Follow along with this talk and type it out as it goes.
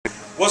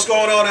What's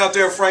going on out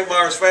there, Frank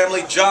Myers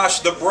family?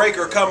 Josh the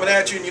Breaker coming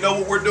at you. And you know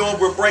what we're doing?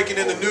 We're breaking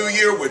in the new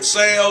year with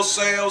sales.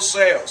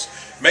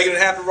 Making it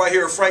happen right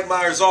here at Frank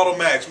Myers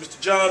Automax. Mr.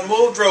 John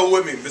Muldrow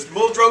with me. Mr.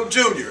 Muldrow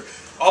Jr.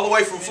 All the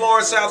way from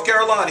Florence, South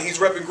Carolina. He's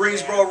repping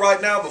Greensboro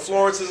right now, but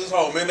Florence is his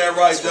home. Isn't that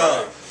right,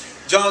 John?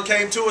 John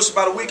came to us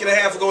about a week and a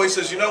half ago. He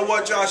says, you know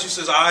what, Josh? He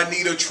says, I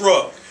need a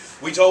truck.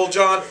 We told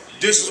John,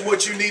 this is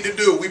what you need to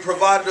do. We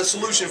provided a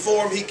solution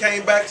for him. He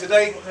came back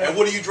today. And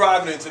what are you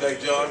driving in today,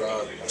 John?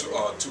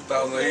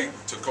 2008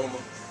 Tacoma.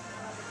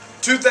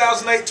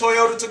 2008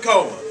 Toyota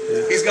Tacoma.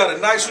 Yeah. He's got a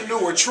nicer,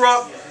 newer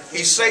truck.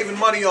 He's saving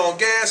money on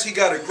gas. He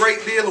got a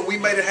great deal, and we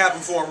made it happen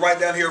for him right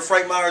down here at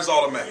Frank Myers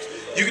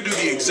Automax. You can do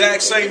the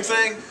exact same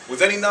thing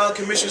with any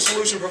non-commissioned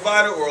solution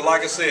provider, or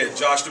like I said,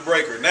 Josh the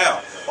Breaker.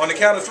 Now, on the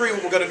count of three,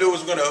 what we're going to do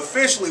is we're going to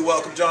officially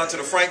welcome John to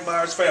the Frank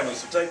Myers family.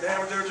 So take the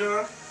hammer there,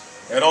 John.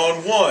 And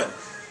on 1,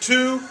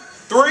 2,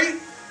 3.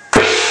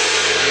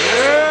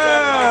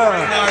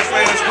 Yeah! Myers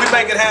fans, we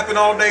make it happen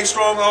all day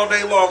strong, all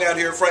day long out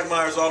here at Frank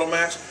Myers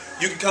Automax.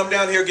 You can come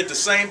down here, get the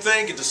same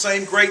thing, get the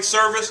same great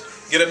service,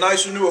 get a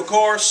nicer, newer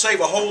car,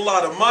 save a whole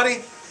lot of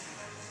money,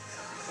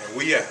 and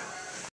we out.